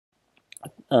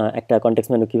একটা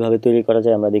context menu কীভাবে তৈরি করা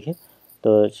যায় আমরা দেখি।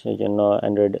 তো সেই জন্য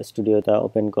অ্যান্ড্রয়েড স্টুডিওটা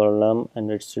ওপেন করলাম।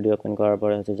 অ্যান্ড্রয়েড স্টুডিও ওপেন করার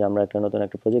পরে হচ্ছে যে আমরা একটা নতুন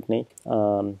একটা প্রজেক্ট নিই,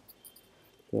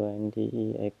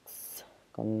 QNDEX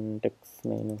context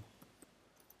menu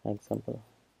example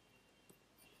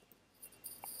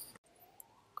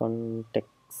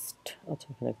context. আচ্ছা,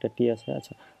 এখানে একটা টি আছে।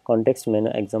 আচ্ছা, কনটেক্সট মেনু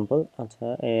এক্সাম্পল। আচ্ছা,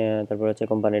 তারপর হচ্ছে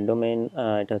কোম্পানির ডোমেইন,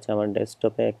 এটা হচ্ছে আমার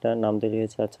ডেস্কটপে একটা নাম তৈরি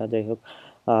হয়েছে। আচ্ছা, যাই হোক,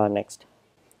 নেক্সট।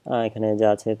 এখানে যা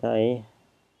আছে তাই।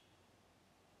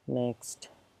 Next,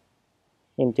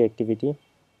 MT activity,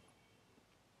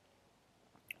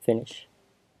 finish.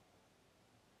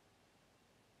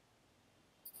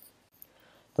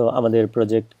 তো আমাদের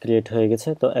প্রজেক্ট ক্রিয়েট হয়ে গেছে।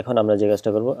 তো এখন আমরা যে কাজটা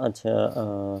করব, আচ্ছা,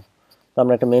 তো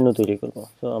আমরা একটা মেনু তৈরি করব।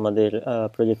 তো আমাদের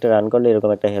প্রজেক্টটা রান করলে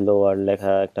এরকম একটা হ্যালো ওয়ার্ল্ড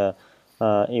লেখা একটা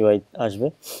ইউআই আসবে।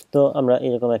 তো আমরা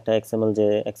এরকম একটা এক্সএমএল, যে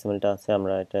এক্সএমএলটা আছে,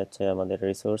 আমরা এটা হচ্ছে আমাদের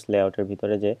রিসোর্স লেআউটের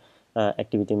ভিতরে যে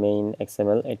অ্যাক্টিভিটি মেইন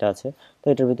এক্সএমএল এটা আছে। তো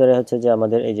এটার ভিতরে হচ্ছে যে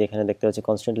আমাদের এই যে এখানে দেখতে পাচ্ছি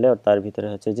কনস্ট্যান্ট লেআউট, তার ভিতরে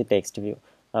হচ্ছে যে টেক্সট ভিউ।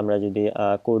 আমরা যদি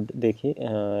কোড দেখি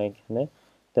এখানে,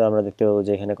 তো আমরা দেখতে পাবো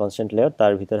যে এখানে কনস্ট্যান্ট লেআউট,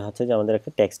 তার ভিতরে হচ্ছে যে আমাদের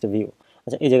একটা টেক্সট ভিউ।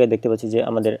 আচ্ছা, এই জায়গায় দেখতে পাচ্ছি যে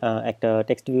আমাদের একটা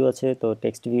টেক্সট ভিউ আছে। তো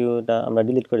টেক্সট ভিউটা আমরা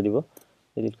ডিলিট করে দিব।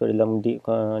 ডিলিট করে দিলাম,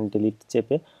 ডিলিট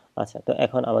চেপে। আচ্ছা, তো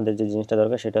এখন আমাদের যে জিনিসটা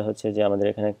দরকার সেটা হচ্ছে যে আমাদের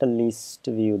এখানে একটা লিস্ট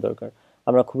ভিউ দরকার।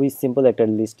 আমরা খুবই সিম্পল একটা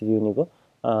লিস্ট ভিউ নিব।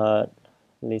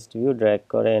 লিস্ট ভিউ ড্র্যাগ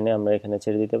করে এনে আমরা এখানে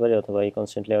ছেড়ে দিতে পারি, অথবা এই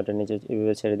কনস্ট্যান্ট লেআউটের নিচে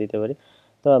এইভাবে ছেড়ে দিতে পারি।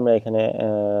 তো আমরা এখানে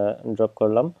ড্রপ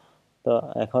করলাম। তো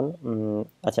এখন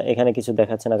আচ্ছা, এখানে কিছু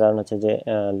দেখাচ্ছে না, কারণ হচ্ছে যে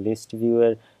লিস্ট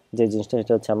ভিউয়ের যে জিনিসটা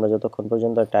সেটা হচ্ছে আমরা যতক্ষণ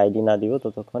পর্যন্ত একটা আইডি না দিব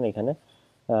ততক্ষণ এখানে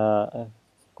আহ,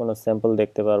 কোনো স্যাম্পল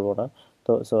দেখতে পারবো না।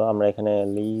 তো সো আমরা এখানে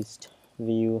লিস্ট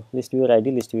ভিউর আইডি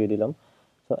লিস্ট ভিউ দিলাম।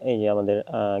 তো এই যে আমাদের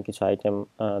কিছু আইটেম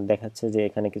দেখাচ্ছে যে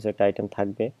এখানে কিছু একটা আইটেম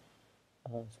থাকবে।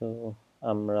 সো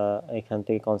আমরা এখান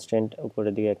থেকে কনস্ট্যান্ট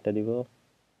উপরের দিকে একটা দিব,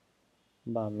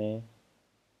 বামে,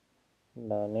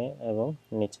 ডানে এবং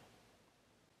নিচে।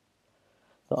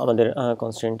 তো আমাদের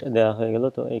কনস্ট্যান্ট দেওয়া হয়ে গেল।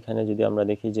 তো এখানে যদি আমরা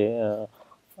দেখি যে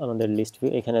আমাদের লিস্ট ভিউ,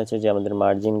 এখানে হচ্ছে যে আমাদের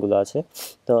মার্জিনগুলো আছে।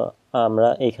 তো আমরা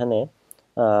এখানে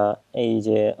এই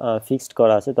যে ফিক্সড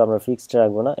করা আছে, তো আমরা ফিক্সড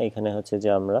রাখবো না। এখানে হচ্ছে যে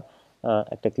আমরা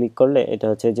একটা ক্লিক করলে এটা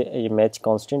হচ্ছে যে এই ম্যাচ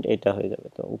কনস্ট্যান্ট এটা হয়ে যাবে।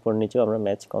 তো উপর নিচেও আমরা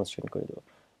ম্যাচ কনস্ট্যান্ট করে দেবো।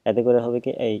 এতে করে হবে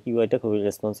কি, এই ইউআইটা খুবই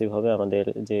রেসপন্সিভ হবে। আমাদের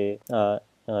যে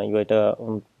ইউআইটা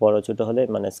বড় ছোট হলে,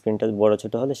 মানে স্ক্রিনটা বড়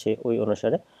ছোট হলে সে ওই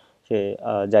অনুসারে সে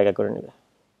জায়গা করে নেবে।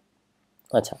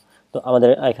 আচ্ছা, তো আমাদের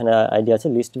এখানে আইডিয়া আছে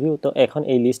লিস্ট ভিউ। তো এখন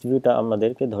এই লিস্ট ভিউটা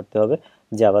আমাদেরকে ধরতে হবে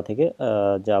জাভা থেকে।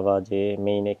 জাভা যে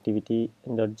মেইন অ্যাক্টিভিটি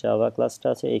ডট জাভা ক্লাসটা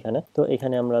আছে এখানে। তো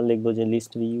এখানে আমরা লিখবো যে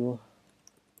লিস্ট ভিউ।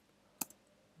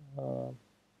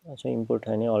 আচ্ছা, ইম্পোর্ট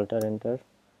হয়নি, অল্টার এন্টার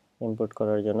ইম্পোর্ট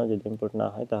করার জন্য। যদি ইম্পোর্ট না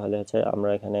হয় তাহলে হচ্ছে আমরা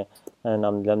এখানে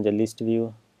নাম দিলাম যে লিস্ট ভিউ।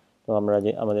 তো আমরা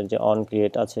যে আমাদের যে অন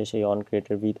ক্রিয়েট আছে সেই অন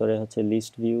ক্রিয়েটের ভিতরে হচ্ছে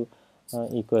list view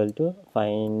equal to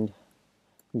find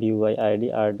view by ID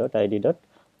R dot ID dot.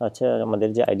 আচ্ছা, আমাদের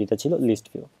যে আইডিটা ছিল লিস্ট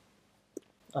ভিউ।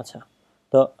 আচ্ছা,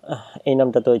 তো এই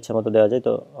নামটা তো ইচ্ছা মতো দেওয়া যায়।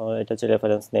 তো এটা হচ্ছে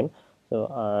রেফারেন্স নেম। তো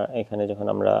এখানে যখন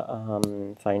আমরা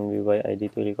ফাইন্ড ভিউ বাই আইডি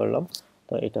তৈরি করলাম,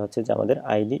 তো এটা হচ্ছে যে আমাদের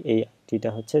আইডি। এই আইডিটা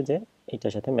হচ্ছে যে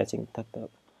এটার সাথে ম্যাচিং থাকতে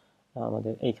হবে।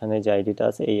 আমাদের এইখানে যে আইডিটা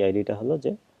আছে এই আইডিটা হলো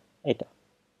যে এটা।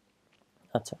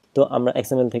 আচ্ছা, তো আমরা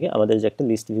এক্সএমএল থেকে আমাদের যে একটা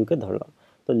লিস্ট ভিউকে ধরলাম।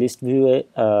 তো লিস্ট ভিউয়ে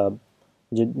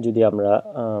যদি আমরা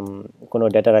কোনো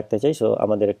ডেটা রাখতে চাই, সো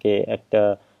আমাদেরকে একটা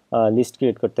লিস্ট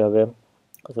ক্রিয়েট করতে হবে।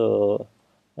 তো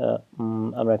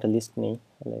আমরা একটা লিস্ট নিই,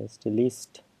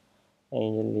 লিস্ট। এই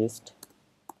যে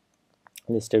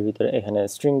লিস্টের ভিতরে এখানে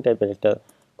স্ট্রিং টাইপের একটা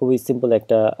খুবই সিম্পল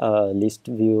একটা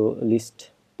লিস্ট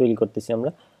তৈরি করতেছি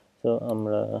আমরা। তো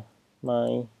আমরা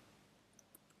মাই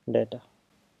data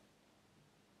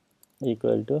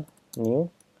equal to new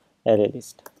array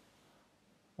list.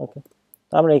 ওকে,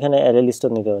 তো আমরা এখানে অ্যারে লিস্টও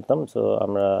নিতে পারতাম। সো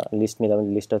আমরা লিস্ট নিলাম।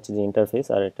 লিস্ট হচ্ছে যে ইন্টারফেস,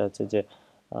 আর এটা হচ্ছে যে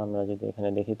আমরা যদি এখানে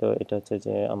দেখি, তো এটা হচ্ছে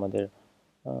যে আমাদের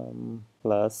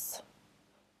ক্লাস।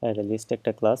 অ্যারে লিস্ট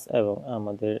একটা ক্লাস, এবং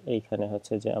আমাদের এইখানে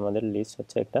হচ্ছে যে আমাদের লিস্ট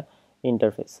হচ্ছে একটা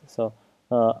ইন্টারফেস। সো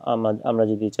আমরা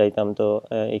যদি চাইতাম তো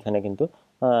এখানে কিন্তু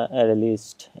অ্যারে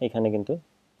লিস্ট, এখানে কিন্তু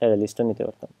অ্যারে লিস্টও নিতে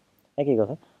পারতাম, একই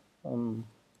কথা।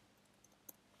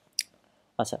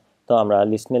 আচ্ছা, তো আমরা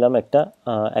লিস্ট নিলাম একটা।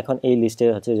 এখন এই লিস্টে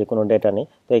হচ্ছে যে কোনো ডেটা নেই,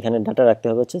 তো এখানে ডাটা রাখতে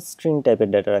হবে হচ্ছে স্ট্রিং টাইপের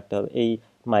ডাটা রাখতে হবে এই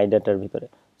মাই ডাটার ভিতরে।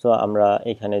 সো আমরা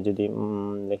এখানে যদি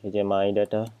দেখি যে মাই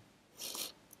ডাটা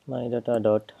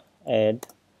ডট অ্যাড।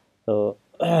 তো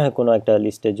কোনো একটা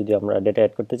লিস্টে যদি আমরা ডেটা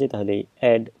অ্যাড করতে চাই তাহলে এই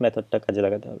অ্যাড মেথডটা কাজে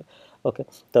লাগাতে হবে। ওকে,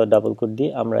 তো ডাবল কোট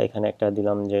দিয়ে আমরা এখানে একটা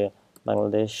দিলাম যে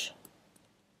বাংলাদেশ।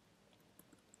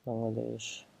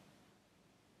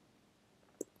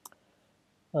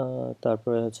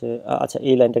 তারপরে হচ্ছে আচ্ছা,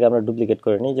 এই লাইনটাকে আমরা ডুপ্লিকেট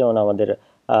করে নিই, যেমন আমাদের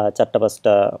চারটা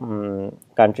পাঁচটা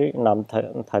কান্ট্রির নাম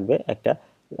থাকবে একটা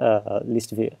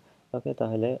লিস্ট ভিউ। ওকে,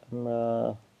 তাহলে আমরা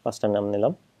পাঁচটা নাম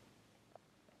নিলাম।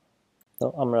 তো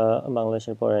আমরা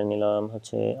বাংলাদেশের পরে নিলাম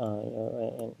হচ্ছে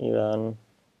ইরান,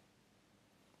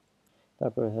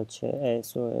 তারপরে হচ্ছে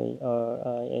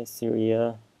সিরিয়া,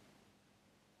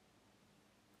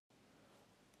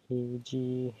 ইজি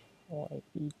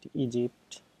ইজিপ্ট,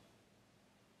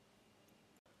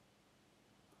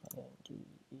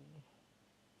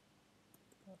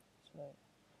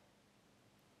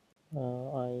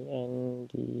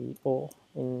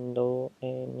 INDO,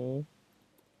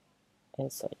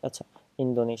 আচ্ছা,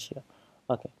 ইন্দোনেশিয়া।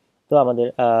 ওকে, তো আমাদের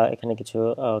এখানে কিছু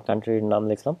কান্ট্রির নাম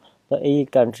লিখলাম। তো এই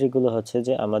কান্ট্রিগুলো হচ্ছে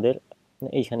যে আমাদের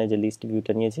এইখানে যে লিস্ট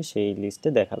ভিউটা নিয়েছি সেই লিস্টে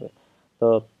দেখাবে। তো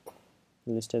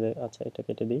লিস্টে, আচ্ছা এটা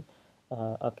কেটে দিই।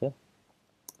 ওকে,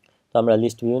 তো আমরা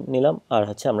লিস্ট ভিউ নিলাম আর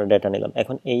হচ্ছে আমরা ডাটা নিলাম।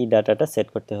 এখন এই ডাটাটা সেট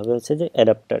করতে হবে হচ্ছে যে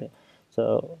অ্যাডাপ্টারে। সো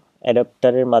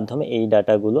অ্যাডাপ্টারের মাধ্যমে এই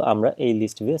ডাটাগুলো আমরা এই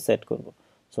লিস্ট ভিউ সেট করব।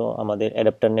 সো আমাদের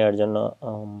অ্যাডাপ্টার নেওয়ার জন্য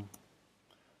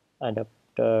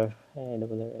অ্যাডাপ্টার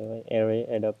অ্যারে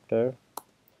অ্যাডাপ্টার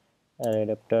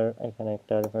অ্যাডাপ্টার, এখানে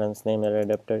একটা reference name array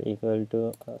adapter equal to,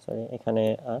 sorry এখানে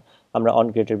আমরা অন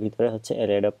ক্রিয়েটের ভিতরে হচ্ছে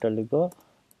অ্যারে অ্যাডাপ্টার লিখব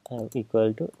equal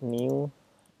to new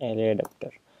array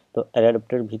adapter. তো অ্যারে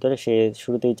অ্যাডাপ্টারের ভিতরে সে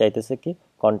শুরুতেই চাইতেছে কি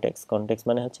কনটেক্সট। কনটেক্সট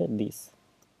মানে হচ্ছে দিস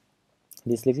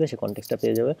লিখলে সে কনটেক্সটটা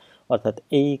পেয়ে যাবে, অর্থাৎ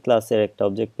এই ক্লাসের একটা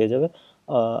অবজেক্ট পেয়ে যাবে।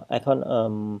 এখন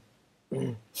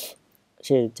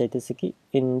সে চাইতেছে কি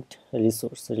ইন্ট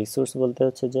রিসোর্স। রিসোর্স বলতে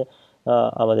হচ্ছে যে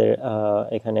আমাদের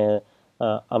এখানে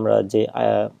আমরা যে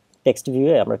টেক্সট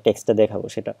ভিউয়ে আমরা টেক্সটটা দেখাবো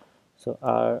সেটা। সো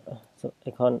আর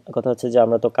এখন কথা হচ্ছে যে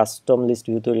আমরা তো কাস্টম লিস্ট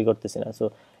ভিউ তৈরি করতেছি না। সো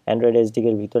অ্যান্ড্রয়েড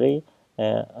এসডিকের ভিতরেই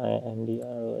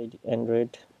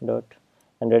অ্যান্ড্রয়েড ডট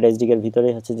অ্যান্ড্রয়েড এসডিকের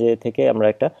ভিতরেই হচ্ছে যে থেকে আমরা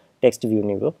একটা টেক্সট ভিউ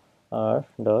নিব R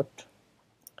dot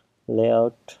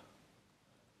layout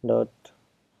dot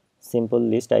simple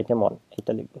list item on,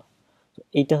 এটা লিখবো।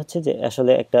 এইটা হচ্ছে যে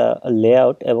আসলে একটা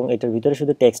লেআউট এবং এটার ভিতরে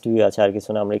শুধু টেক্সট ভিউ আছে, আর কিছু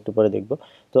না, আমরা একটু পরে দেখব।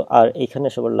 তো আর এইখানে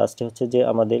সবার লাস্টে হচ্ছে যে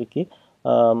আমাদের কি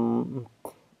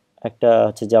একটা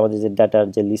হচ্ছে যে আমাদের যে ডাটার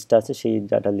যে লিস্ট আছে সেই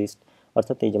ডাটা লিস্ট,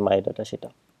 অর্থাৎ এই যে মাই ডাটা, সেটা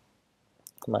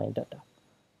মাই ডাটা।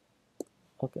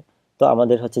 ওকে, তো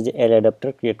আমাদের হচ্ছে যে অ্যারে অ্যাডাপ্টার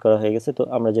ক্রিয়েট করা হয়ে গেছে। তো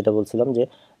আমরা যেটা বলছিলাম যে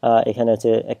এখানে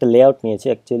হচ্ছে একটা লেআউট নিয়েছি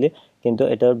অ্যাকচুয়ালি, কিন্তু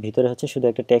এটার ভিতরে হচ্ছে শুধু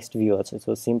একটা টেক্সট ভিউ আছে। So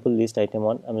simple list item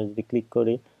one আমরা যদি ক্লিক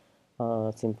করি,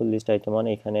 সিম্পল লিস্ট আইটেম ওয়ান,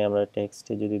 এখানে আমরা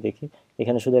টেক্সটে যদি দেখি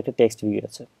এখানে শুধু একটা টেক্সট ভিউ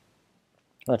আছে,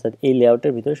 অর্থাৎ এই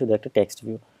লেআউটের ভিতরে শুধু একটা টেক্সট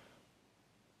ভিউ।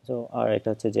 সো আর এটা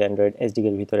হচ্ছে যে অ্যান্ড্রয়েড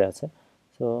এসডিকের ভিতরে আছে।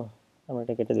 সো আমরা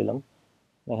এটা কেটে দিলাম।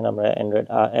 এখানে আমরা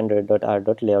Android dot R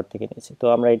dot layout থেকে নিয়েছি। তো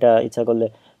আমরা এটা ইচ্ছা করলে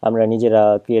আমরা নিজেরা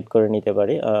ক্রিয়েট করে নিতে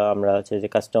পারি। আমরা হচ্ছে যে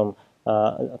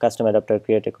কাস্টম অ্যাডাপ্টার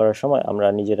ক্রিয়েট করার সময় আমরা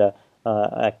নিজেরা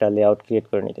একটা লেআউট ক্রিয়েট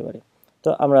করে নিতে পারি। তো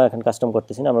আমরা এখন কাস্টম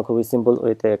করতেছি না, আমরা খুবই সিম্পল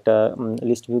ওয়েতে একটা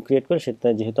লিস্ট ভিউ ক্রিয়েট করে সেটা,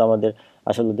 যেহেতু আমাদের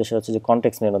আসল উদ্দেশ্য হচ্ছে যে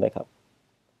কনটেক্সট মেনু দেখা।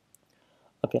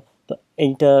 ওকে, তো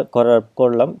এইটা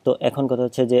করলাম। তো এখন কথা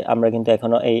হচ্ছে যে আমরা কিন্তু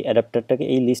এখনও এই অ্যাডাপ্টারটাকে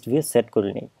এই লিস্ট ভিউ সেট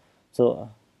করিনি। সো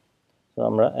তো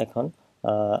আমরা এখন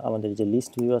আমাদের যে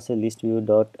লিস্ট ভিউ আছে, list view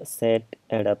dot set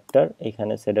adapter,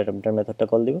 এখানে সেট অ্যাডাপ্টার মেথডটা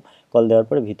কল দিব। কল দেওয়ার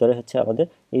পরে ভিতরে হচ্ছে আমাদের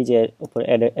এই যে উপরে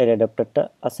এর অ্যাডাপ্টারটা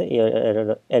আছে, এই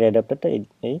এর অ্যাডাপ্টারটা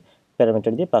এই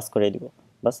প্যারামিটার দিয়ে পাস করে দিব।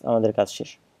 বাস, আমাদের কাজ শেষ।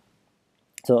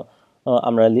 তো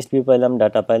আমরা লিস্ট ভিউ পাইলাম,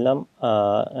 ডাটা পাইলাম,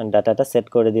 ডাটাটা সেট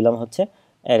করে দিলাম হচ্ছে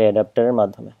অ্যারে অ্যাডাপ্টারের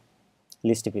মাধ্যমে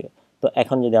লিস্ট ভিউ। তো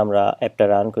এখন যদি আমরা অ্যাপটা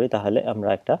রান করি তাহলে আমরা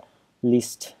একটা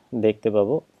লিস্ট দেখতে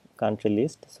পাবো, কান্ট্রি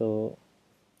লিস্ট।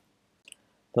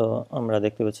 তো আমরা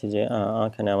দেখতে পাচ্ছি যে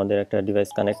এখানে আমাদের একটা ডিভাইস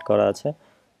কানেক্ট করা আছে।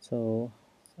 সো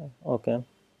ওকে,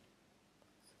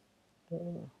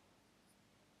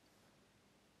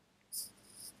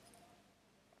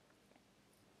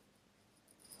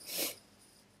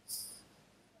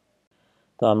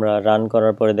 তো আমরা রান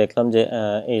করার পরে দেখলাম যে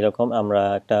এইরকম আমরা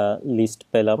একটা লিস্ট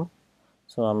পেলাম।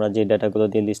 সো আমরা যে ডাটাগুলো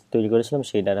দিয়ে লিস্ট তৈরি করেছিলাম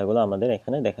সেই ডাটাগুলো আমাদের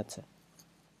এখানে দেখাচ্ছে।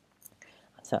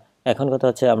 আচ্ছা, এখন কথা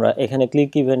হচ্ছে আমরা এখানে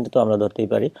ক্লিক ইভেন্ট তো আমরা ধরতেই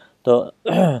পারি। তো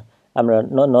আমরা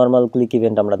নর্মাল ক্লিক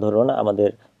ইভেন্ট আমরা ধরবো না, আমাদের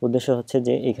উদ্দেশ্য হচ্ছে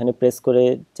যে এখানে প্রেস করে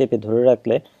চেপে ধরে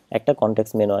রাখলে একটা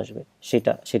কনটেক্সট মেনু আসবে,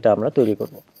 সেটা আমরা তৈরি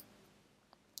করব।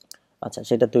 আচ্ছা,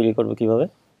 সেটা তৈরি করব কিভাবে?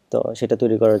 তো সেটা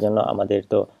তৈরি করার জন্য আমাদের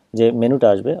তো যে মেনুটা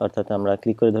আসবে, অর্থাৎ আমরা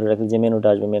ক্লিক করে ধরে রাখলে যে মেনুটা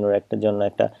আসবে, মেনুর একটার জন্য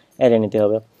একটা অ্যারে নিতে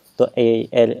হবে। তো এই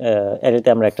অ্যারেতে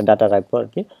আমরা একটা ডাটা রাখবো আর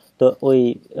কি। তো ওই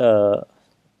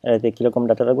অ্যারেতে কীরকম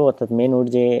ডাটা রাখবো, অর্থাৎ মেনুর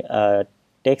যে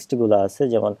টেক্সটগুলো আছে,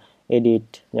 যেমন এডিট,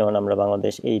 যেমন আমরা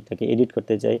বাংলাদেশ এইটাকে এডিট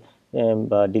করতে চাই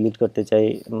বা ডিলিট করতে চাই,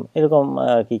 এরকম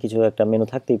আর কি কিছু একটা মেনু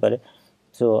থাকতেই পারে।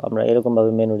 সো আমরা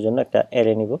এরকমভাবে মেনুর জন্য একটা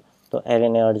অ্যারে নিব। তো অ্যারে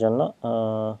নেওয়ার জন্য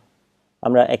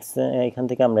আমরা এখান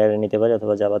থেকে আমরা অ্যারে নিতে পারি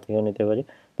অথবা জাভা থেকেও নিতে পারি।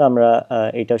 তো আমরা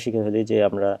এইটাও শিখে ফেলি যে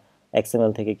আমরা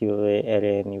এক্সএমএল থেকে কিভাবে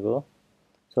অ্যারে নিব।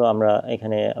 সো আমরা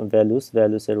এখানে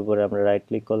ভ্যালুসের উপরে আমরা রাইট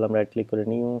ক্লিক করলাম, রাইট ক্লিক করে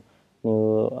new new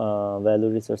value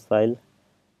resource file,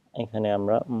 এখানে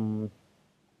আমরা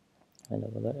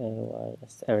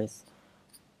অ্যারেস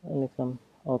লিখলাম,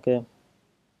 ওকে।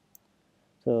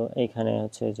 তো এইখানে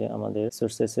হচ্ছে যে আমাদের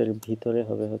সোর্সেসের ভিতরে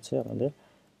হবে হচ্ছে আমাদের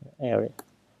অ্যারে।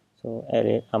 সো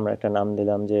অ্যারে আমরা একটা নাম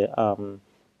দিলাম যে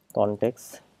কনটেক্স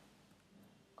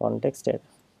কনটেক্সটের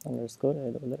আন্ডারস্কোর,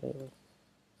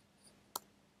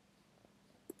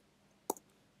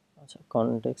 আচ্ছা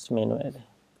কনটেক্সট মেনু অ্যারে,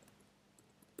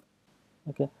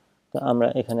 ওকে। তো আমরা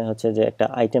এখানে হচ্ছে যে একটা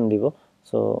আইটেম দিব।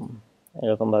 সো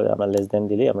এরকমভাবে আমরা লেস দেন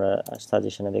দিলেই আমরা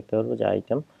সাজেশনে দেখতে পারবো যে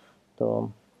আইটেম। তো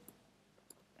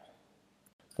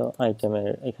তো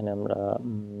আইটেমের এখানে আমরা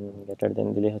গ্রেটার দেন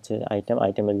দিলে হচ্ছে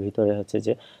আইটেমের ভিতরে হচ্ছে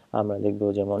যে আমরা লিখবো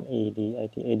যেমন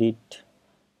এডিট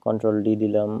কন্ট্রোল ডি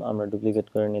দিলাম, আমরা ডুপ্লিকেট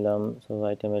করে নিলাম। সো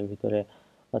আইটেমের ভিতরে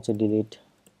হচ্ছে ডিলিট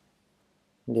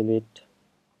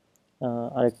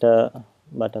আরেকটা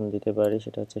বাটন দিতে পারি,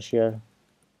 সেটা হচ্ছে শেয়ার,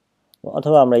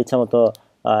 অথবা আমরা ইচ্ছা মতো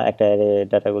একটা অ্যারে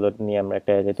ডাটাগুলো নিয়ে আমরা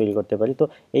একটা অ্যারে তৈরি করতে পারি। তো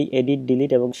এই এডিট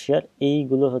ডিলিট এবং শেয়ার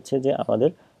এইগুলো হচ্ছে যে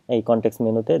আমাদের এই কনটেক্সট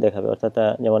মেনুতে দেখাবে, অর্থাৎ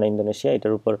যেমন ইন্দোনেশিয়া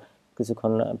এটার উপর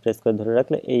কিছুক্ষণ প্রেস করে ধরে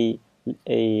রাখলে এই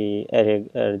এই অ্যারে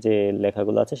যে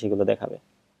লেখাগুলো আছে সেগুলো দেখাবে।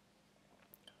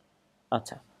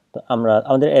 আচ্ছা, তো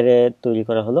আমাদের অ্যারে তৈরি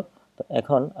করা হলো। তো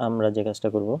এখন আমরা যে কাজটা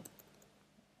করব,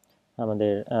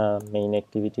 আমাদের মেইন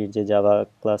অ্যাক্টিভিটির যে জাভা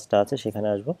ক্লাসটা আছে সেখানে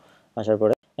আসার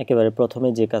পরে একেবারে প্রথমে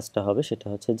যে কাজটা হবে সেটা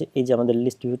হচ্ছে যে এই যে আমাদের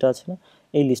লিস্ট ভিউটা আছে না,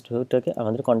 এই লিস্ট ভিউটাকে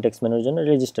আমাদের কনটেক্সট মেনুর জন্য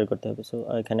রেজিস্টার করতে হবে। সো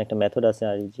এখানে একটা মেথড আছে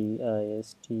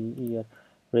REGISTER,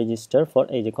 রেজিস্টার ফর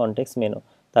এই যে কনটেক্সট মেনু।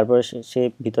 তারপরে সে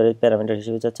ভিতরে প্যারামিটার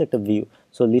হিসেবে চাচ্ছে একটা ভিউ।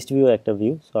 সো লিস্ট ভিউ একটা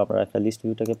ভিউ, সো আমরা একটা লিস্ট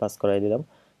ভিউটাকে পাস করাই দিলাম।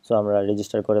 সো আমরা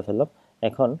রেজিস্টার করে ফেললাম।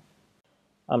 এখন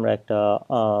আমরা একটা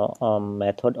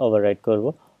মেথড ওভাররাইড করব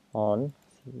on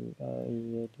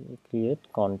create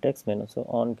context menu. So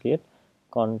on create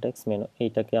context menu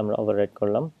এইটাকে আমরা ওভাররাইড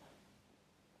করলাম।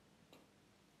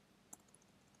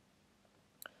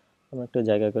 আমরা একটু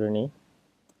জায়গা করে নিই,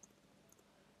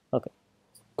 ওকে।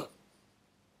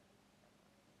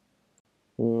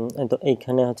 তো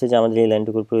এইখানে হচ্ছে যে আমাদের এই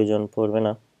লাইনটুকুর প্রয়োজন পড়বে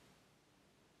না,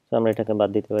 তো আমরা এটাকে বাদ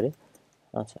দিতে পারি।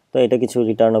 আচ্ছা, তো এটা কিছু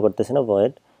রিটার্নও করতেছে না,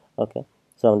 ভয়েড, ওকে।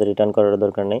 সো আমাদের রিটার্ন করার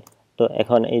দরকার নেই। তো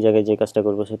এখন এই জায়গায় যে কাজটা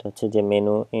করবো সেটা হচ্ছে যে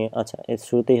মেনু, আচ্ছা এর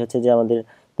শুরুতেই হচ্ছে যে আমাদের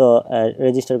তো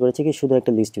রেজিস্টার করেছি কি শুধু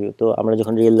একটা লিস্ট ভিউ। তো আমরা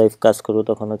যখন রিয়েল লাইফ কাজ করবো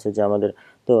তখন হচ্ছে যে আমাদের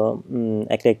তো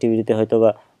একটা অ্যাক্টিভিটিতে হয়তো বা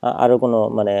আরও কোনো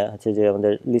মানে হচ্ছে যে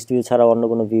আমাদের লিস্ট ভিউ ছাড়া অন্য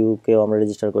কোনো ভিউকেও আমরা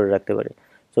রেজিস্টার করে রাখতে পারি।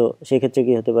 তো সেই ক্ষেত্রে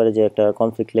কি হতে পারে যে একটা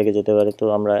কনফ্লিক্ট লেগে যেতে পারে। তো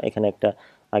আমরা এখানে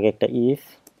আগে একটা ইফ,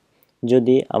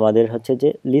 যদি আমাদের হচ্ছে যে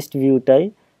লিস্ট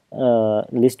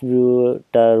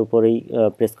ভিউটার উপরেই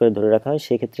প্রেস করে ধরে রাখা হয়,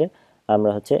 সেক্ষেত্রে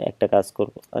আমরা হচ্ছে একটা কাজ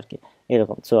করব আর কি,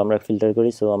 এরকম। সো আমরা ফিল্টার করি।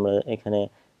 সো আমরা এখানে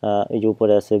এই যে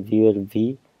উপরে আছে ভিউ এর ভি,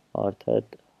 অর্থাৎ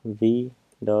V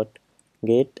dot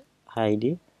gate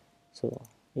ID, so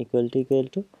equal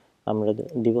to আমরা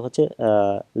দিব হচ্ছে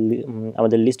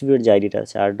আমাদের লিস্ট ভিউয়ের যে আইডিটা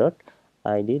আছে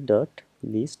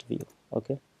r.id.list_view,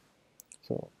 ওকে।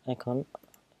 সো এখন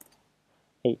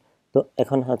এই তো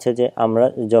এখন হচ্ছে যে আমরা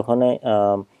যখন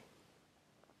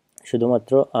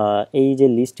শুধুমাত্র এই যে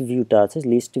লিস্ট ভিউটা আছে,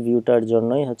 লিস্ট ভিউটার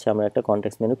জন্যই হচ্ছে আমরা একটা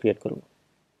কনটেক্সট মেনু ক্রিয়েট করব,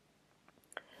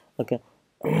 ওকে।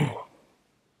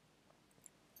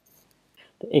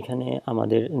 তো এখানে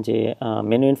আমাদের যে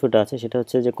মেনু ইনফোটা আছে সেটা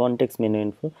হচ্ছে যে কনটেক্সট মেনু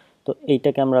ইনফো। তো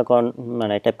এইটাকে আমরা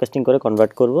মানে টাইপকাস্টিং করে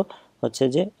কনভার্ট করব হচ্ছে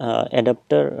যে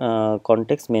অ্যাডাপ্টার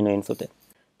কনটেক্সট মেনু ইনফোতে।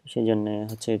 সেই জন্য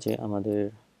হচ্ছে যে আমাদের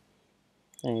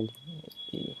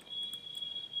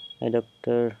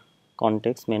অ্যাডাপ্টার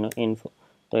কনটেক্সট মেনু ইনফো,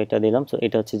 তো এটা দিলাম। সো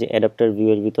এটা হচ্ছে যে অ্যাডাপ্টার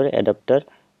ভিউয়ের ভিতরে অ্যাডাপ্টার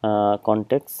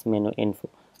কনটেক্সট মেনু ইনফো।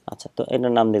 আচ্ছা, তো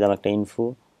এটার নাম দিলাম একটা ইনফো,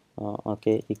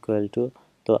 ওকে, ইকুয়াল টু,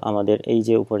 তো আমাদের এই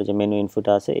যে উপরে যে মেনু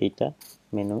ইনফোটা আছে এইটা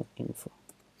মেনু ইনফো,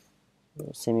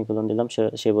 সেমিকোলন দিলাম।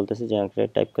 সে বলতেছে যে আমাকে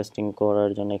টাইপ কাস্টিং করার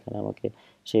জন্য এখানে আমাকে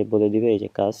সে বলে দিবে এই যে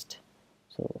কাস্ট।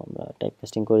 সো আমরা টাইপ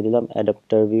কাস্টিং করে দিলাম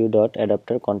adapter view dot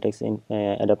adapter context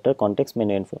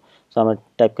menu info. So আমরা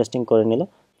টাইপ কাস্টিং করে নিলাম।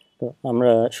 তো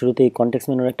আমরা শুরুতেই কনটেক্সট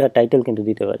মেনুর একটা টাইটেল কিন্তু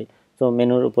দিতে পারি। তো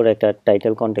মেনুর উপরে একটা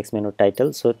টাইটেল, কনটেক্সট মেনুর টাইটেল।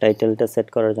 সো টাইটেলটা সেট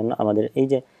করার জন্য আমাদের এই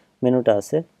যে মেনুটা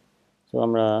আছে, সো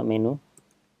আমরা menu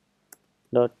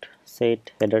dot set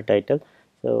header title.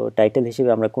 তো টাইটেল হিসেবে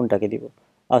আমরা কোনটাকে দিব,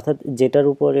 অর্থাৎ যেটার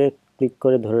উপরে ক্লিক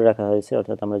করে ধরে রাখা হয়েছে।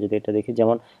 অর্থাৎ আমরা যদি এটা দেখি,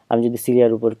 যেমন আমি যদি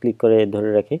সিরিয়ার উপর ক্লিক করে ধরে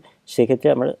রাখি, সেক্ষেত্রে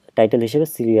আমরা টাইটেল হিসেবে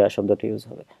সিরিয়া শব্দটা ইউজ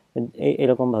হবে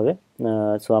এরকমভাবে।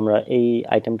 সো আমরা এই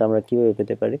আইটেমটা আমরা কীভাবে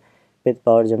পেতে পারি,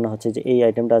 পাওয়ার জন্য হচ্ছে যে এই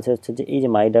আইটেমটা আছে হচ্ছে যে এই যে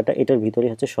মাই ডাটা, এটার ভিতরে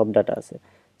হচ্ছে সব ডাটা আছে।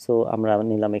 সো আমরা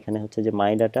নিলাম এখানে হচ্ছে যে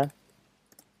মাই ডাটা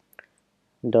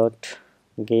ডট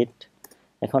গেট।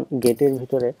 এখন গেটের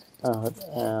ভিতরে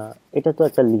এটা তো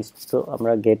একটা লিস্ট, তো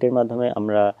আমরা গেটের মাধ্যমে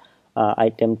আমরা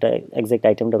আইটেমটা, এক্সাক্ট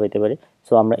আইটেমটা পেতে পারি।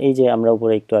 সো আমরা এই যে আমরা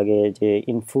উপরে একটু আগে যে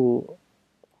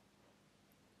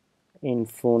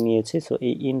ইনফো নিয়েছি, সো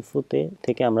এই ইনফোতে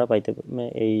থেকে আমরা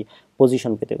এই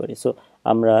পজিশন পেতে পারি। সো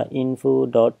আমরা ইনফো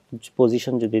ডট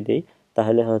পজিশন যদি দিই,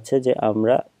 তাহলে হচ্ছে যে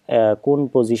আমরা কোন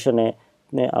পজিশনে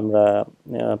আমরা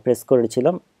প্রেস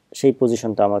করেছিলাম সেই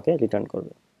পজিশনটা আমাকে রিটার্ন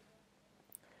করবে।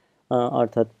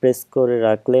 অর্থাৎ প্রেস করে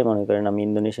রাখলে, মনে করেন আমি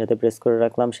ইন্দোনেশিয়াতে প্রেস করে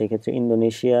রাখলাম, সেই ক্ষেত্রে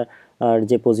ইন্দোনেশিয়ার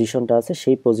যে পজিশনটা আছে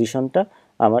সেই পজিশনটা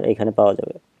আমার এখানে পাওয়া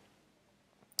যাবে।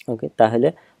 ওকে, তাহলে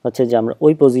হচ্ছে যে আমরা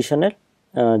ওই পজিশনের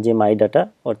যে মাই ডাটা,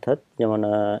 অর্থাৎ যেমন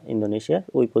ইন্দোনেশিয়ার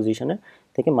ওই পজিশনের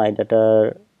থেকে মাই ডাটার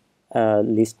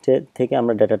লিস্টে থেকে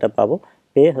আমরা ডাটাটা পাবো,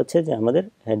 পেয়ে হচ্ছে যে আমাদের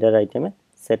হেডার আইটেমে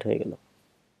সেট হয়ে গেল।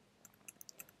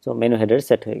 সো মেনু হেডার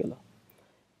সেট হয়ে গেল।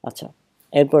 আচ্ছা,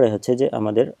 এরপরে হচ্ছে যে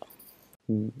আমাদের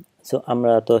সো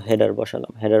আমরা তো হেডার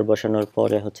বসালাম, হেডার বসানোর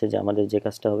পরে হচ্ছে যে আমাদের যে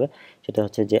কাজটা হবে সেটা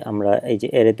হচ্ছে যে আমরা এই যে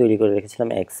অ্যারে তৈরি করে রেখেছিলাম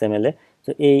XML এ, তো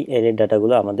এই অ্যারে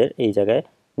ডাটাগুলো আমাদের এই জায়গায়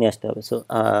নিয়ে আসতে হবে। সো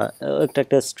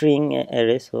একটা স্ট্রিং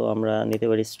অ্যারে, সো আমরা নিতে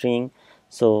পারি স্ট্রিং।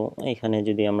 সো এখানে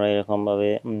যদি আমরা এরকমভাবে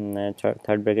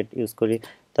থার্ড ব্র্যাকেট ইউজ করি,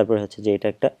 তারপরে হচ্ছে যে এটা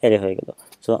একটা অ্যারে হয়ে গেল।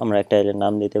 সো আমরা একটা অ্যারে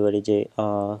নাম দিতে পারি যে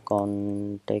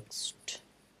কনটেক্সট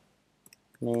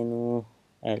মেনু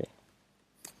অ্যারে,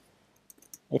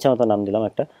 ইচ্ছা মতো নাম দিলাম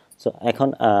একটা। সো এখন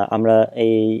আমরা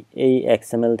এই এই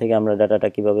XML থেকে আমরা ডাটাটা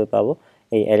কিভাবে পাবো,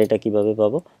 এই অ্যারেটা কিভাবে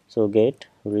পাবো। So get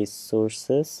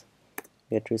resources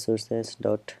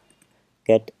dot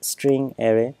gate string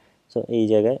array. So এই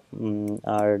জায়গায়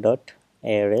আর ডট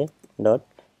অ্যারে ডট,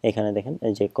 এখানে দেখেন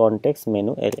এই যে কনটেক্সট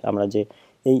মেনু অ্যারে, আমরা যে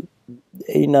এই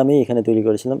এই নামে এখানে তৈরি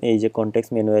করেছিলাম, এই যে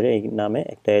কনটেক্সট মেনু অ্যারে এই নামে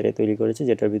একটা অ্যারে তৈরি করেছি,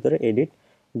 যেটার ভিতরে এডিট,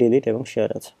 ডিলিট এবং শেয়ার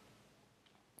আছে।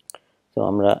 তো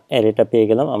আমরা অ্যারেটা পেয়ে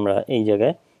গেলাম আমরা এই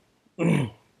জায়গায়।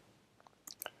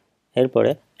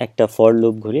 এরপরে একটা ফর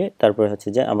লুপ ঘুরিয়ে তারপরে হচ্ছে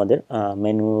যে আমাদের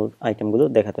মেনুর আইটেমগুলো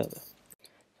দেখাতে হবে।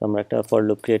 তো আমরা একটা ফর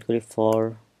লুপ ক্রিয়েট করি, for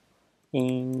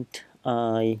int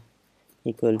I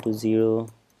equal to 0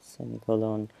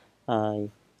 semicolon I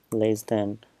less than,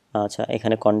 আচ্ছা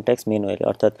এখানে কনটেক্সট মেনু অ্যারে,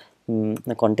 অর্থাৎ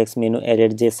কনটেক্সট মেনু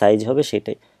অ্যারের যে সাইজ হবে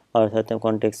সেটাই, অর্থাৎ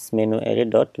context menu array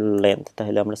dot length,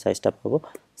 তাহলে আমরা সাইজটা পাবো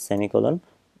সেমিকোলন,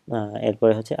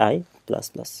 এরপরে হচ্ছে আই প্লাস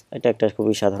প্লাস। এটা একটা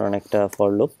খুবই সাধারণ একটা for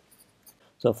loop.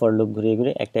 So for loop ঘুরিয়ে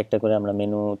ঘুরিয়ে একটা একটা করে আমরা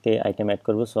মেনুতে আইটেম অ্যাড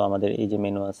করব। সো আমাদের এই যে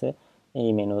মেনু আছে, এই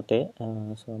মেনুতে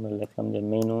সো আমরা লিখলাম যে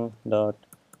মেনু ডট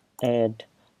অ্যাড।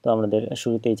 তো আমাদের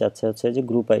শুরুতেই চাচ্ছে হচ্ছে যে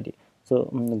গ্রুপ আইডি। সো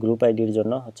গ্রুপ আইডির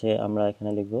জন্য হচ্ছে আমরা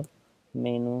এখানে লিখব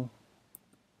মেনু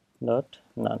ডট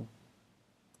নান।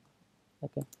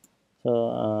 ওকে, সো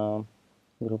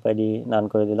গ্রুপ আইডি নান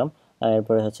করে দিলাম। আর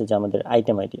এরপরে হচ্ছে যে আমাদের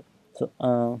আইটেম আইডি। সো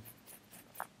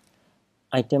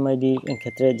আইটেম আইডির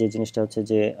ক্ষেত্রে যে জিনিসটা হচ্ছে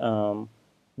যে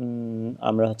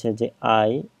আমরা হচ্ছে যে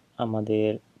আই, আমাদের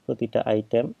প্রতিটা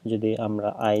আইটেম যদি আমরা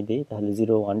আই দিই তাহলে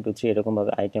 0 1 2 3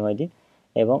 এরকমভাবে আইটেম আইডি,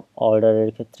 এবং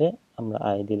অর্ডারের ক্ষেত্রে আমরা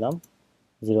আই দিলাম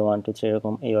 0 1 2 3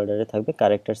 এরকম এই অর্ডারে থাকবে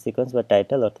ক্যারেক্টার সিকোয়েন্স বা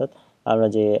টাইটেল, অর্থাৎ আমরা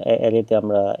যে অ্যারেতে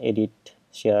আমরা এডিট,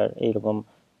 শেয়ার এইরকম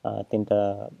তিনটা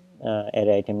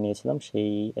অ্যারে আইটেম নিয়েছিলাম,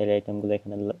 সেই অ্যারে আইটেমগুলো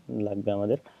এখানে লাগবে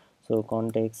আমাদের। So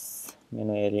context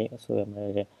menu array, so আমরা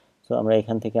অ্যারে, সো আমরা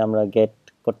এখান থেকে আমরা গেট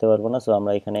করতে পারবো না, সো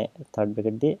আমরা এখানে থার্ড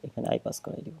ব্র্যাকেট দিয়ে এখানে আই পাস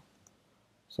করে দিব।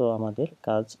 সো আমাদের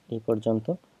কাজ এই পর্যন্ত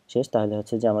শেষ। তাহলে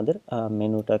হচ্ছে যে আমাদের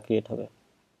মেনুটা ক্রিয়েট হবে।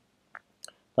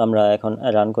 তো আমরা এখন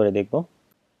রান করে দেখব।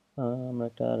 আমরা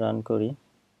একটা রান করি।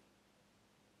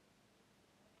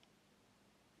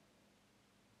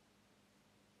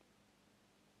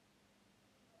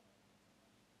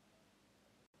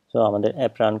 সো আমাদের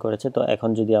অ্যাপ রান করেছে। তো এখন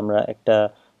যদি আমরা একটা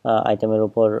আইটেমের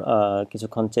উপর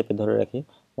কিছুক্ষণ চেপে ধরে রাখি,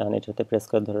 যেমন এটাতে প্রেস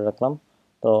করে ধরে রাখলাম,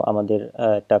 তো আমাদের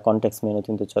একটা কনটেক্সট মেনু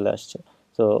কিন্তু চলে আসছে।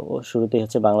 তো শুরুতেই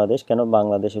হচ্ছে বাংলাদেশ, কেন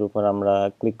বাংলাদেশের উপর আমরা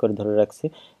ক্লিক করে ধরে রাখছি,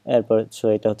 এরপর সো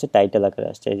এটা হচ্ছে টাইটেল আকারে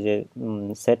আসছে, এই যে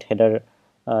সেট হেডার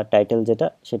টাইটেল যেটা,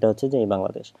 সেটা হচ্ছে যে এই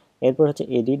বাংলাদেশ। এরপর হচ্ছে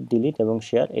এডিট, ডিলিট এবং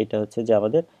শেয়ার, এটা হচ্ছে যে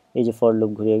আমাদের এই যে ফর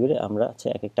লুপ ঘুরিয়ে ঘুরিয়ে আমরা হচ্ছে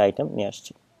এক একটা আইটেম নিয়ে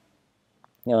আসছি।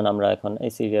 যেমন আমরা এখন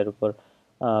এই সিরিয়ার উপর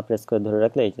প্রেস করে ধরে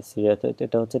রাখলে এই যে সিরিয়া,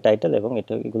 এটা হচ্ছে টাইটেল এবং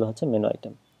এগুলো হচ্ছে মেনু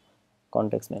আইটেম,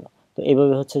 কনটেক্সট মেনু। তো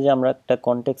এইভাবে হচ্ছে যে আমরা একটা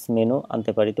কনটেক্সট মেনু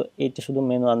আনতে পারি। তো এইটা শুধু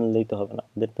মেনু আনলেই তো হবে না,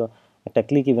 আমাদের তো একটা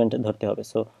ক্লিক ইভেন্ট ধরতে হবে।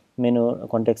 সো মেনু,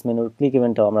 কনটেক্সট মেনুর ক্লিক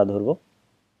ইভেন্টটাও আমরা ধরবো।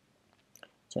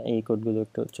 আচ্ছা, এই কোডগুলো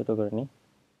একটু ছোট করে নিই।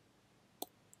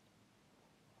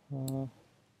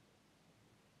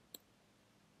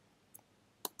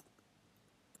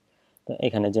 তো তো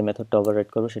এখানে যে মেথডটা ওভাররাইড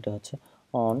করবো সেটা হচ্ছে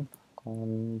on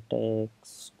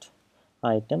context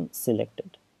item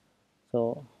selected. So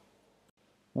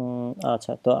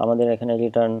আচ্ছা, তো আমাদের এখানে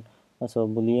রিটার্ন, সো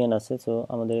বুলিয়ান আছে, সো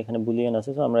আমাদের এখানে বুলিয়ান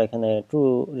আছে, সো আমরা এখানে ট্রু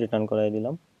রিটার্ন করাই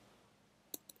দিলাম,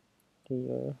 ট্রু।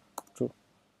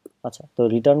 আচ্ছা, তো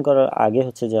রিটার্ন করার আগে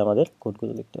হচ্ছে যে আমাদের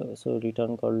কোডগুলো লিখতে হবে। সো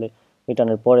রিটার্ন করলে,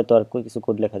 রিটার্নের পরে তো আর কিছু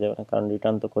কোড লেখা যাবে না, কারণ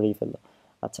রিটার্ন তো করেই ফেললো।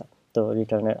 আচ্ছা, তো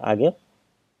রিটার্নের আগে,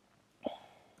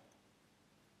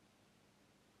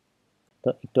 তো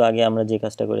একটু আগে আমরা যে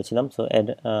কাজটা করেছিলাম, সো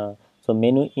সো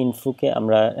মেনু ইনফোকে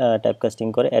আমরা টাইপ কাস্টিং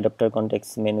করে অ্যাডাপ্টার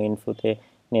কনটেক্সট মেনু ইনফোতে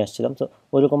নিয়ে আসছিলাম। তো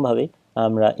ওইরকমভাবেই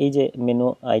আমরা এই যে মেনু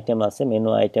আইটেম আছে, মেনু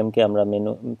আইটেমকে আমরা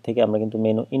মেনু থেকে আমরা কিন্তু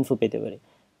মেনু ইনফো পেতে পারি।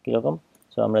 কীরকম?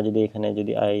 সো আমরা যদি এখানে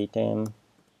যদি item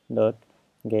dot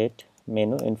gate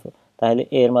menu info, তাহলে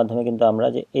এর মাধ্যমে কিন্তু আমরা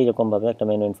যে এইরকমভাবে একটা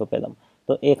মেনু ইনফো পেলাম।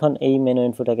 তো এখন এই মেনু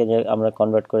ইনফোটাকে যে আমরা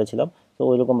কনভার্ট করেছিলাম, তো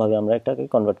ওইরকমভাবে আমরা এটাকে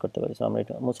কনভার্ট করতে পারি। সো আমরা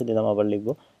এটা মুছে দিলাম, আবার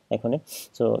লিখবো এখানে।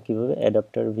 সো কীভাবে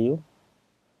অ্যাডাপ্টার ভিউ,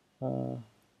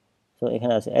 সো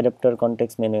এখানে আছে অ্যাডাপ্টার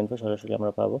কনটেক্সট মেনু ইনফো, সরাসরি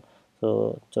আমরা পাবো। তো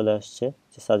চলে আসছে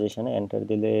যে সাজেশনে এন্টার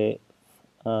দিলে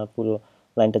পুরো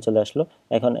লাইনটা চলে আসলো।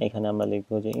 এখন এখানে আমরা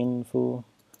লিখবো যে ইনফো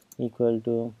ইকুয়াল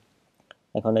টু,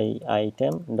 এখন এই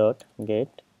item dot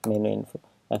gate menu info.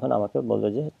 এখন আমাকে বললো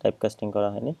যে টাইপ কাস্টিং করা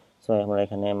হয়নি, সো আমরা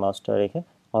এখানে মাউসটা রেখে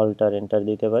অল্টার এন্টার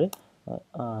দিতে পারি।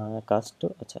 কাস্ট,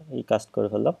 আচ্ছা এই কাস্ট করে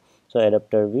ফেললাম। So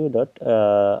adapter view dot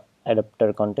adapter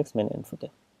context menu ইনফোতে।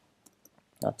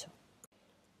 আচ্ছা,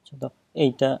 তো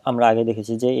এইটা আমরা আগে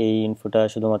দেখেছি যে এই ইনফোটা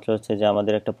শুধুমাত্র হচ্ছে যে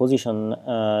আমাদের একটা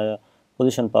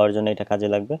পজিশন পাওয়ার জন্য এটা কাজে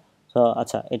লাগবে। তো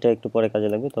আচ্ছা, এটা একটু পরে কাজে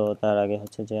লাগবে। তো তার আগে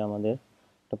হচ্ছে যে আমাদের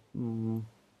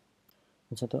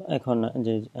আচ্ছা, তো এখন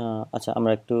যে আচ্ছা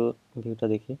আমরা একটু ভিউটা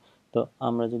দেখি। তো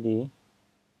আমরা যদি,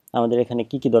 আমাদের এখানে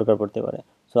কি কি দরকার পড়তে পারে।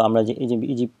 সো আমরা যে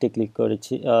ইজিপ্টে ক্লিক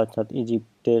করেছি, অর্থাৎ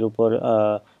ইজিপ্টের উপর,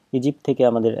 ইজিপ্ট থেকে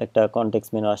আমাদের একটা কনটেক্সট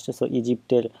মেনু আসছে। সো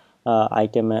ইজিপ্টের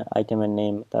আইটেমের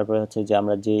নেম, তারপরে হচ্ছে যে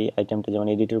আমরা যে আইটেমটা, যেমন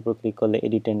এডিটের উপর ক্লিক করলে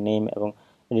এডিটের নেম এবং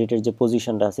এডিটের যে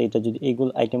পজিশনটা আছে, এটা যদি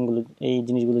এইগুলো আইটেমগুলো, এই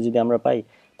জিনিসগুলো যদি আমরা পাই,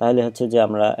 তাহলে হচ্ছে যে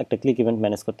আমরা একটা ক্লিক ইভেন্ট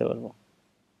ম্যানেজ করতে পারবো।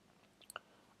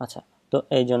 আচ্ছা, তো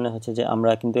এই জন্য হচ্ছে যে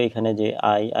আমরা কিন্তু এখানে যে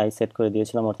আই সেট করে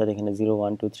দিয়েছিলাম, অর্থাৎ এখানে 0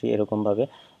 1 2 3 এরকমভাবে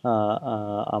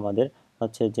আমাদের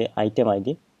হচ্ছে যে আইটেম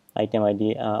আইডি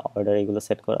অর্ডার এগুলো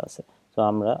সেট করা আছে। তো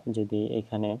আমরা যদি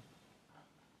এখানে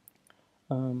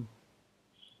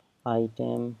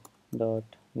item dot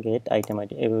gate item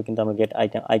ID, এভাবে কিন্তু আমরা গেট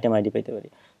আইটেম আইডি পেতে পারি।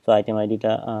 সো আইটেম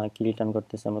আইডিটা কি রিটার্ন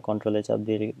করতেছে, আমরা কন্ট্রোলে চাপ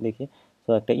দিয়ে দেখি। সো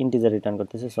একটা ইন্টিজার রিটার্ন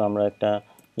করতেছে। সো আমরা একটা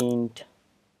ইন্ট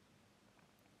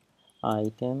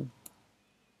আইটেম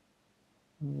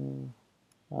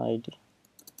আইডি,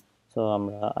 সো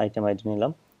আমরা আইটেম আইডি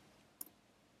নিলাম।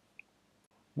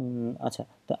 আচ্ছা,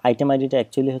 তো আইটেম আইডিটা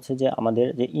অ্যাকচুয়ালি হচ্ছে যে আমাদের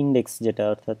যে ইন্ডেক্স যেটা,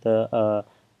 অর্থাৎ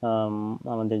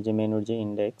আমাদের যে মেনুর যে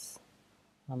ইন্ডেক্স,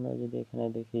 আমরা যদি এখানে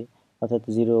দেখি, অর্থাৎ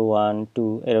 0 1 2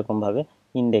 এরকমভাবে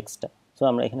ইন্ডেক্সটা। সো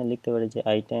আমরা এখানে লিখতে পারি যে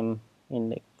আইটেম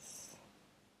ইন্ডেক্স,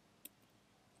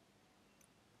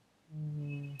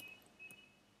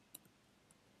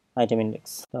 আইটেম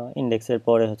ইন্ডেক্স। তো ইন্ডেক্সের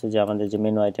পরে হচ্ছে যে আমাদের যে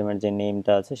মেনু আইটেমের যে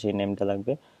নেমটা আছে, সেই নেমটা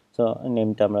লাগবে। সো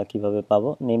নেমটা আমরা কিভাবে পাবো,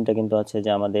 নেমটা কিন্তু আছে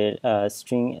যে আমাদের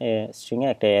স্ট্রিংয়ে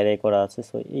একটা অ্যারে করা আছে।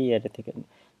 সো এই অ্যারে থেকে,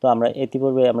 তো আমরা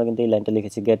ইতিপূর্বে আমরা কিন্তু এই লাইনটা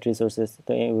লিখেছি গেট রিসোর্সেস,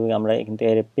 তো আমরা কিন্তু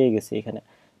অ্যারে পেয়ে গেছি এখানে,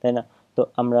 তাই না? তো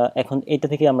আমরা এখন এইটা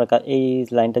থেকে আমরা এই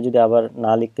লাইনটা যদি আবার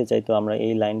না লিখতে চাই, তো আমরা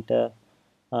এই লাইনটা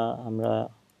আমরা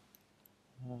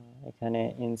এখানে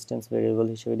ইনস্ট্যান্স ভেরিয়েবল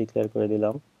হিসেবে ডিক্লেয়ার করে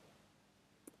দিলাম।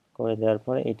 করে দেওয়ার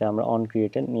পরে এটা আমরা অন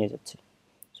ক্রিয়েটে নিয়ে যাচ্ছি।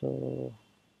 সো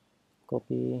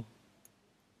কপি,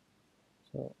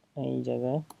 সো এই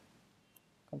জায়গায়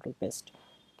কন্ট্রোল পেস্ট।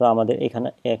 তো আমাদের এখানে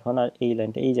এখন আর এই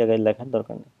লাইনটা এই জায়গায় লেখার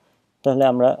দরকার নেই। তাহলে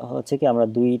আমরা হচ্ছে কি, আমরা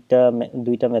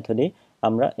দুইটা মেথডেই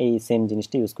আমরা এই সেম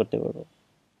জিনিসটা ইউজ করতে পারবো,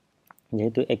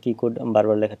 যেহেতু একই কোড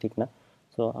বারবার লেখা ঠিক না।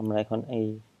 সো আমরা এখন এই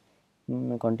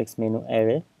কনটেক্সট মেনু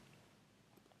অ্যারে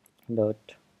ডট,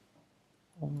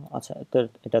 আচ্ছা, তো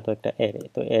এটা তো একটা অ্যারে,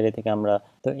 তো অ্যারে থেকে আমরা,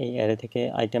 তো এই অ্যারে থেকে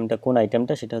আইটেমটা, কোন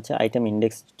আইটেমটা, সেটা হচ্ছে আইটেম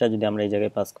ইন্ডেক্সটা যদি আমরা এই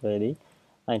জায়গায় পাস করে দিই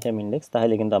আইটেম ইন্ডেক্স,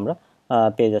 তাহলে কিন্তু আমরা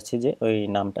পেয়ে যাচ্ছি যে ওই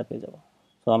নামটা পেয়ে যাব।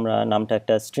 সো আমরা নামটা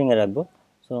একটা স্ট্রিংয়ে রাখবো।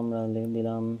 সো আমরা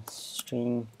দিলাম স্ট্রিং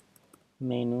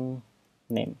মেনু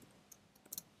নেম।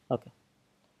 ওকে,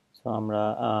 সো আমরা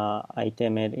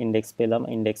আইটেমের ইন্ডেক্স পেলাম,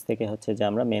 ইন্ডেক্স থেকে হচ্ছে যে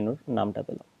আমরা মেনুর নামটা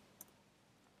পেলাম।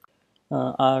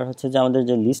 আর হচ্ছে যে আমাদের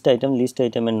যে লিস্ট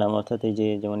আইটেমের নাম, অর্থাৎ এই যে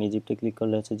যেমন ইজিপ্টে ক্লিক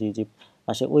করলে হচ্ছে যে ইজিপ্ট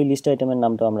আসে, ওই লিস্ট আইটেমের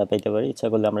নামটাও আমরা পেতে পারি, ইচ্ছা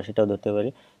করলে আমরা সেটাও ধরতে পারি।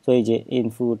 তো এই যে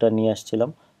ইনফোটা নিয়ে আসছিলাম,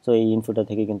 সো এই ইনফোটা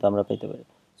থেকে কিন্তু আমরা পেতে পারি।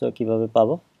 সো কীভাবে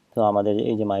পাবো, তো আমাদের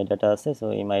এই যে মাই ডাটা আছে, সো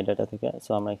এই মাই ডাটা থেকে,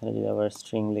 সো আমরা এখানে যদি আবার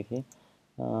স্ট্রিং লিখি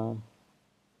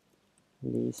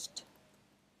list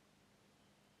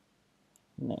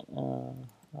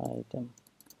item,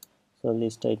 so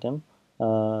list item.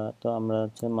 তো আমরা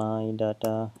হচ্ছে মাই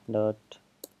ডাটা ডট,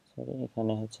 সরি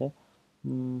এখানে হচ্ছে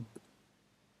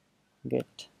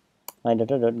গেট, মাই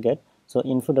data dot gate, so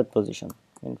info dot position,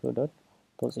 info dot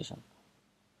position.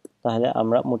 তাহলে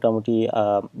আমরা মোটামুটি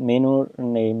মেনুর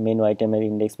নেম, মেনু আইটেমের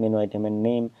ইন্ডেক্স, মেনু আইটেমের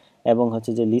নেম এবং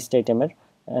হচ্ছে যে লিস্ট আইটেমের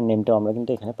নেমটাও আমরা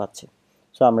কিন্তু এখানে পাচ্ছি।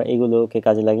 সো আমরা এগুলোকে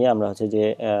কাজে লাগিয়ে আমরা হচ্ছে যে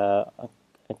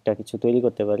একটা কিছু তৈরি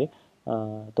করতে পারি।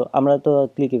 তো আমরা তো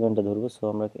ক্লিক ইভেন্টটা ধরবো, সো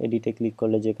আমরা এডিটে ক্লিক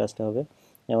করলে যে কাজটা হবে,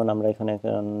 যেমন আমরা এখানে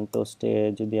টোস্টে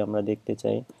যদি আমরা দেখতে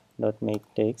চাই ডট মেক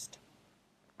টেক্সট,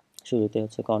 শুরুতে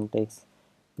হচ্ছে context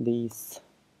this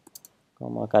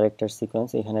comma character sequence,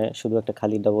 এখানে শুধু একটা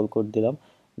খালি ডাবল কোট দিলাম।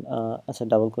 আচ্ছা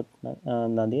ডাবল কোট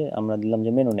না দিয়ে আমরা দিলাম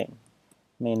যে menu name,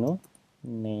 menu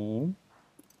name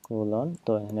colon,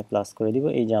 তো এখানে প্লাস করে দিব,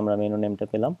 এই যে আমরা মেনু নেমটা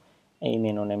পেলাম, এই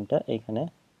মেনু নেমটা এখানে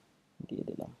দিয়ে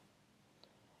দিলাম।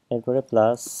 এরপরে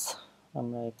প্লাস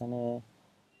আমরা এখানে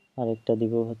আরেকটা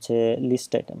দিব হচ্ছে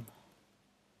লিস্ট আইটেম,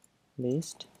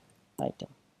 লিস্ট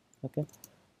আইটেম, ওকে।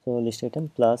 তো লিস্ট আইটেম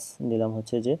প্লাস দিলাম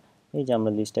হচ্ছে যে এই যে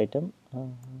আমরা লিস্ট আইটেম,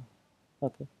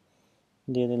 ওকে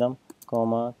দিয়ে দিলাম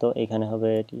কমা, তো এখানে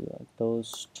হবে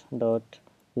টোস্ট ডট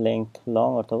লেংথ লং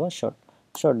অথবা শর্ট,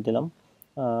 শর্ট দিলাম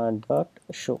ডট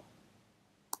শো।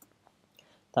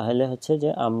 তাহলে হচ্ছে যে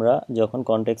আমরা যখন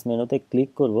কনটেক্সট মেনুতে ক্লিক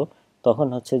করব তখন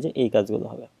হচ্ছে যে এই কাজগুলো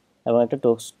হবে, এবং একটা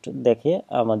টোস্ট দেখিয়ে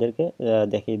আমাদেরকে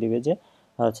দেখিয়ে দিবে যে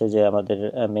হচ্ছে যে আমাদের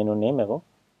মেনু নেম এবং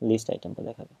লিস্ট আইটেমটা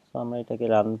দেখাবে। তো আমরা এটাকে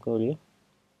রান করি।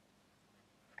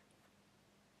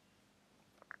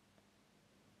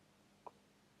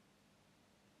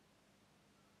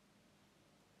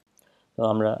 তো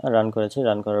আমরা রান করেছি,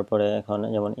 রান করার পরে এখন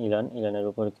যেমন ইরানের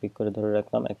উপর ক্লিক করে ধরে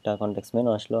রাখলাম, একটা কনটেক্সট মেনু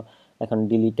আসলো। এখন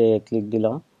ডিলিটে ক্লিক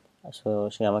দিলাম, সো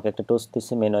সে আমাকে একটা টোস্ট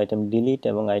দিচ্ছে মেনু আইটেম ডিলিট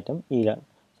এবং আইটেম ইরান,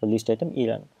 তো লিস্ট আইটেম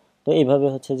ইরান। তো এইভাবে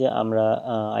হচ্ছে যে আমরা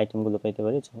আইটেমগুলো পেতে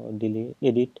পারি,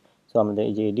 এডিট, সো আমাদের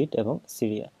এই যে এডিট এবং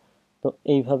সিরিয়া। তো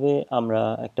এইভাবে আমরা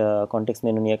একটা কনটেক্সট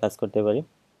মেনু নিয়ে কাজ করতে পারি।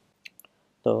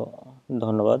 তো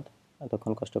ধন্যবাদ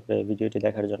এতক্ষণ কষ্ট করে ভিডিওটি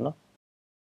দেখার জন্য।